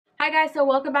Hi guys, so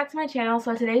welcome back to my channel.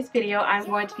 So today's video I'm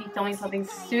going to be filming something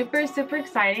super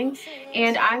exciting,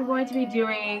 and I'm going to be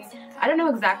doing, I don't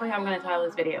know exactly how I'm going to title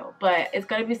this video, but it's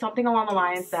going to be something along the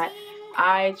lines that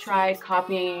I tried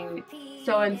copying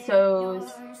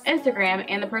so-and-so's Instagram,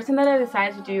 and the person that I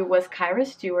decided to do was Kyrah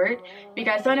Stewart. If you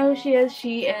guys don't know who she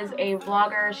is a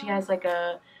vlogger. She has like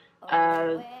a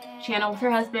channel with her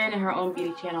husband and her own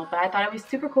beauty channel, but I thought it was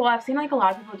super cool. I've seen like a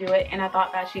lot of people do it, and I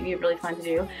thought that she'd be really fun to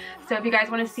do. So if you guys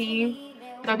want to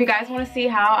see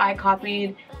how I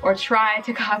copied or tried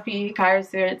to copy Kyrah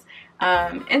Stewart's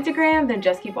Instagram, then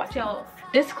just keep watching. So,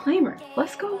 disclaimer,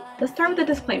 let's start with the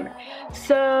disclaimer.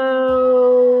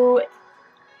 So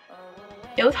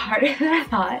it was harder than I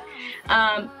thought.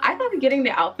 I thought getting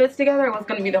the outfits together was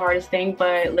going to be the hardest thing,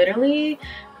 but literally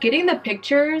getting the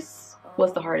pictures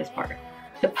was the hardest part.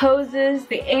 The poses,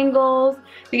 the angles,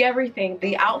 the everything.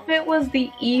 The outfit was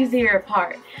the easier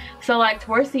part. So like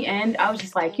towards the end, I was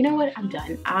just like, you know what, I'm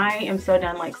done. I am so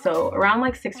done. Like, so around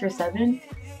like 6 or 7,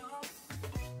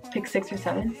 pick 6 or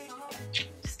 7.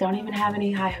 Just don't even have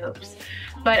any high hopes.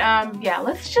 But yeah,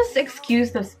 let's just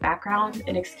excuse this background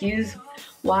and excuse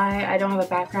why I don't have a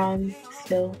background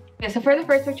still. Okay, so for the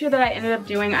first picture that I ended up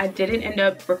doing, I didn't end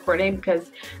up recording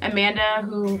because Amanda,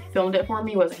 who filmed it for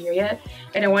me, wasn't here yet,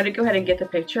 and I wanted to go ahead and get the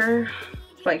picture,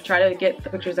 like try to get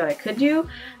the pictures that I could do.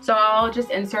 So I'll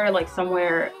just insert it like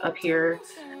somewhere up here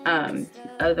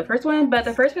of the first one. But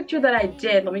the first picture that I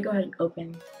did, let me go ahead and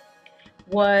open,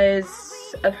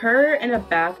 was of her in a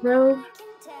bathrobe.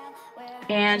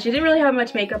 And she didn't really have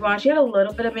much makeup on. She had a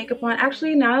little bit of makeup on.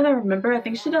 Actually, now that I remember, I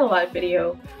think she did a live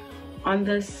video on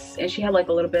this and she had like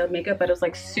a little bit of makeup, but it was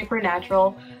like super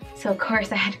natural. So of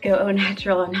course I had to go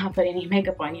natural and not put any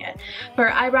makeup on yet.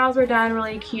 Her eyebrows were done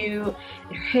really cute.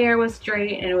 Her hair was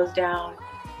straight and it was down.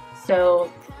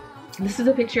 So this is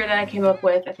a picture that I came up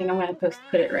with. I think I'm going to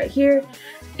put it right here.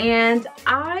 And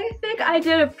I think I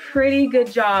did a pretty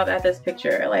good job at this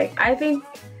picture. Like, I think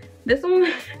this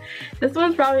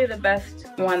one's probably the best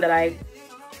one that I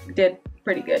did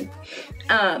pretty good.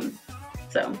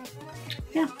 So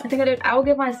yeah, I think I did. I will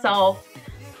give myself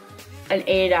an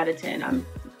 8 out of 10. I'm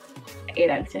 8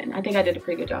 out of 10. I think I did a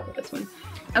pretty good job with this one.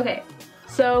 Okay,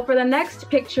 so for the next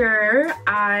picture,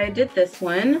 I did this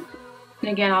one. And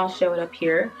again, I'll show it up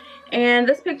here. And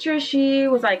this picture, she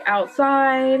was like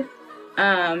outside,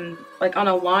 like on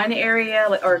a lawn area,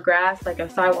 like, or grass, like a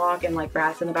sidewalk and like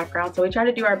grass in the background. So we tried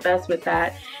to do our best with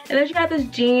that. And then she got this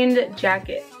jean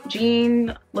jacket,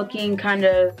 jean looking kind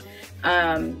of,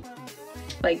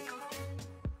 like,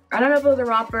 I don't know if it was a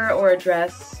romper or a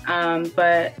dress,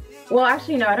 but, well,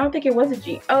 actually, no, I don't think it was a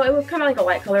jean. Oh, it was kind of like a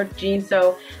light colored jean.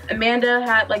 So Amanda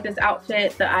had like this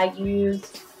outfit that I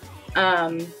used,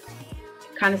 kind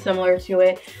of similar to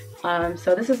it.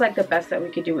 So this is like the best that we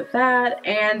could do with that.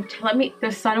 And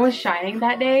the sun was shining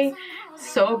that day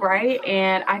so bright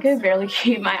and I could barely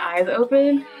keep my eyes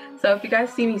open. So if you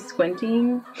guys see me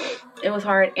squinting, it was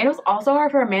hard. And it was also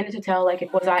hard for Amanda to tell, like,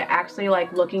 was I actually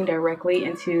like looking directly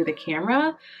into the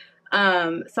camera.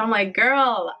 So I'm like,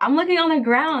 girl, I'm looking on the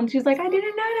ground. She's like, I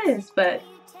didn't notice, but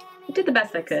I did the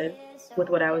best I could with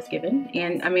what I was given.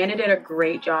 And Amanda did a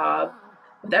great job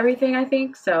with everything, I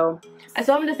think. So I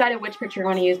still haven't decided which picture I'm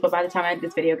going to use, but by the time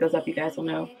this video goes up, you guys will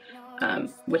know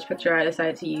which picture I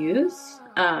decided to use.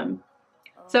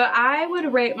 So I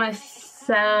would rate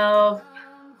myself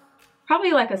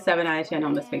probably like a 7 out of 10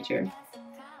 on this picture.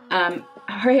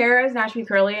 Her hair is naturally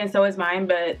curly and so is mine,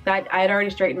 but I had already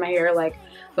straightened my hair like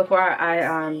before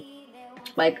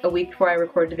like a week before I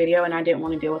recorded the video, and I didn't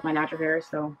want to deal with my natural hair,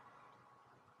 so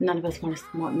none of us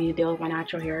want me to deal with my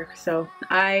natural hair. So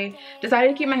I decided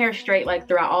to keep my hair straight like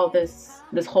throughout all of this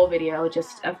whole video,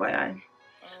 just FYI.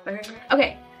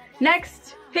 Okay,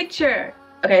 next picture.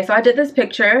 Okay, so I did this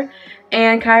picture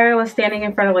and Kyrah was standing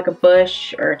in front of like a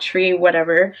bush or a tree,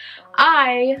 whatever.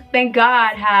 I, thank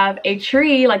God, have a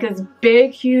tree, like this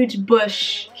big, huge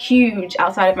bush, huge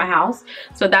outside of my house.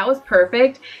 So that was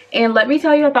perfect. And let me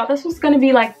tell you, I thought this was gonna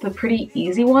be like the pretty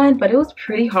easy one, but it was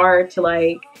pretty hard to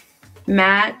like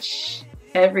match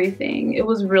everything. It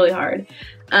was really hard.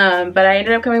 But I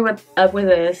ended up coming up with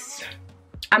this.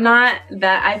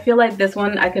 I feel like this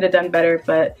one I could have done better,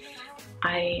 but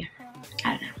I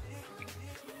don't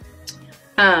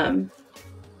know.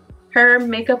 Her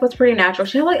makeup was pretty natural.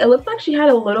 She had like, it looked like she had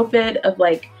a little bit of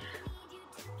like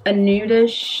a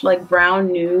nudish, like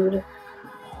brown nude,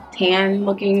 tan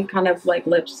looking kind of like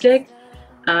lipstick.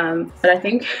 But I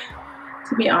think,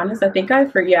 to be honest, I think I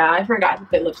forgot to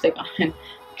put lipstick on.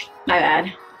 My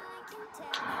bad.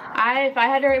 If I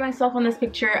had to rate myself on this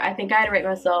picture, I think I'd rate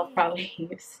myself probably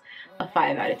a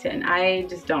 5 out of 10. I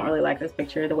just don't really like this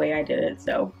picture the way I did it,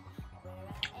 so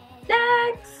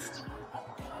next,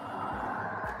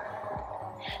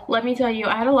 let me tell you,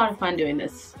 I had a lot of fun doing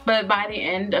this. But by the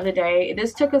end of the day,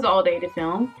 this took us all day to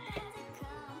film.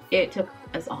 It took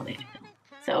us all day to film.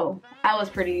 So I was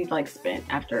pretty like spent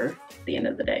after the end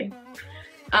of the day.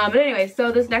 But anyway,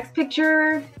 so this next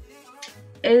picture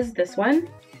is this one.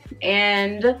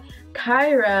 And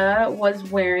Kyrah was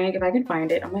wearing, if I can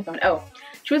find it on my phone. Oh,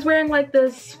 she was wearing like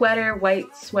this sweater,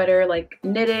 white sweater, like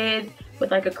knitted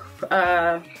with like a,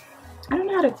 I don't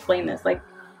know how to explain this. Like,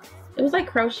 it was like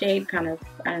crocheted kind of,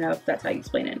 I don't know if that's how you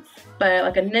explain it. But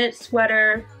like a knit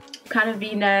sweater, kind of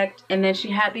v-necked. And then she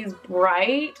had these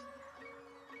bright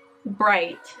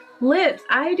lips.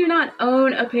 I do not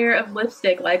own a pair of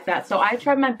lipstick like that. So I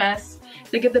tried my best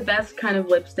to get the best kind of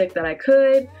lipstick that I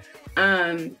could.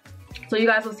 So you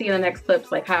guys will see in the next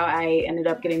clips like how I ended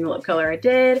up getting the lip color I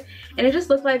did. And it just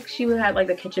looked like she had like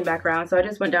the kitchen background. So I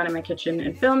just went down in my kitchen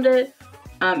and filmed it.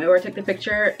 Or took the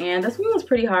picture. And this one was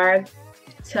pretty hard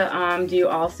to do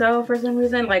also for some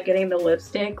reason. Like getting the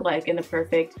lipstick like in the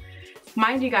perfect.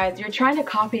 Mind you guys, you're trying to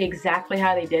copy exactly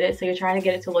how they did it. So you're trying to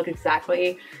get it to look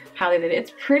exactly how they did it.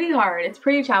 It's pretty hard. It's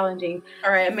pretty challenging.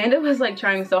 Alright, Amanda was like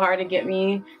trying so hard to get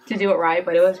me to do it right.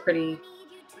 But it was pretty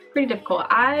difficult.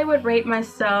 I would rate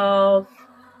myself,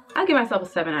 I'll give myself a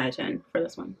 7 out of 10 for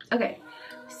this one. Okay,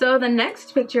 so the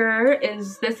next picture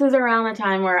is, this is around the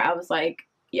time where I was like,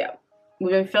 yeah,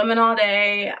 we've been filming all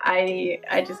day.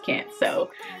 I just can't.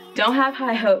 So don't have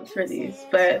high hopes for these.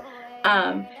 But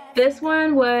this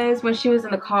one was when she was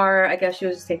in the car. I guess she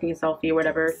was just taking a selfie or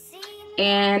whatever.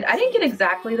 And I didn't get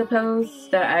exactly the pose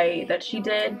that she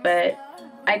did, but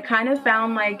I kind of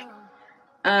found like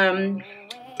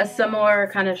a similar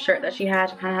kind of shirt that she had.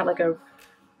 She kind of had like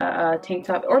a tank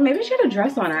top, or maybe she had a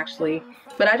dress on actually.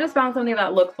 But I just found something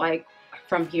that looked like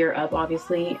from here up,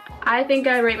 obviously. I think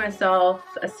I rate myself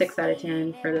a 6 out of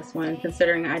 10 for this one,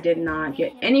 considering I did not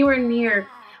get anywhere near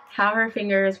how her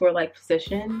fingers were like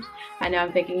positioned. I know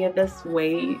I'm thinking of this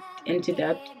way into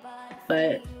depth,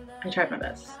 but I tried my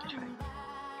best. I tried.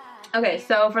 Okay,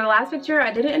 so for the last picture,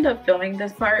 I didn't end up filming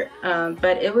this part,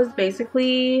 but it was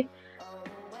basically,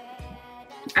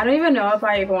 I don't even know if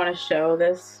I even want to show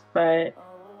this, but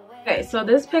okay, so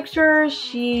this picture,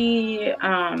 she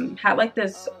had like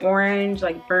this orange,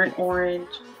 like burnt orange,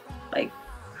 like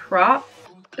crop.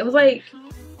 It was like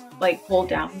pulled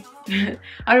down.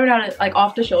 I don't know how to, like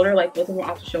off the shoulder, like both of them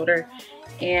off the shoulder.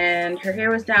 And her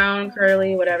hair was down,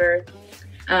 curly, whatever.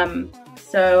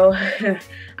 So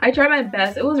I tried my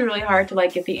best. It was really hard to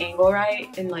like get the angle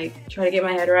right and like try to get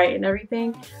my head right and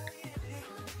everything.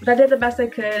 But I did the best I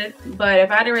could. But if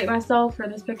I had to rate myself for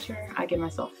this picture, I give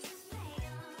myself,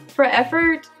 for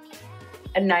effort,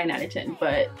 a 9 out of 10.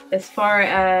 But as far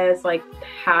as like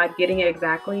how getting it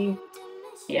exactly,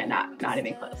 yeah, not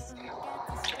even close.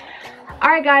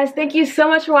 Alright guys, thank you so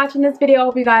much for watching this video. I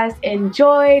hope you guys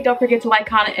enjoyed. Don't forget to like,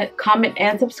 comment,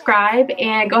 and subscribe.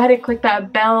 And go ahead and click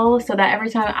that bell so that every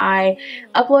time I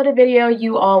upload a video,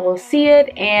 you all will see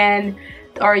it.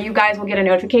 Or you guys will get a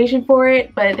notification for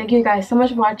it. But thank you guys so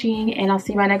much for watching, and I'll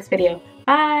see you in my next video.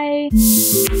 Bye!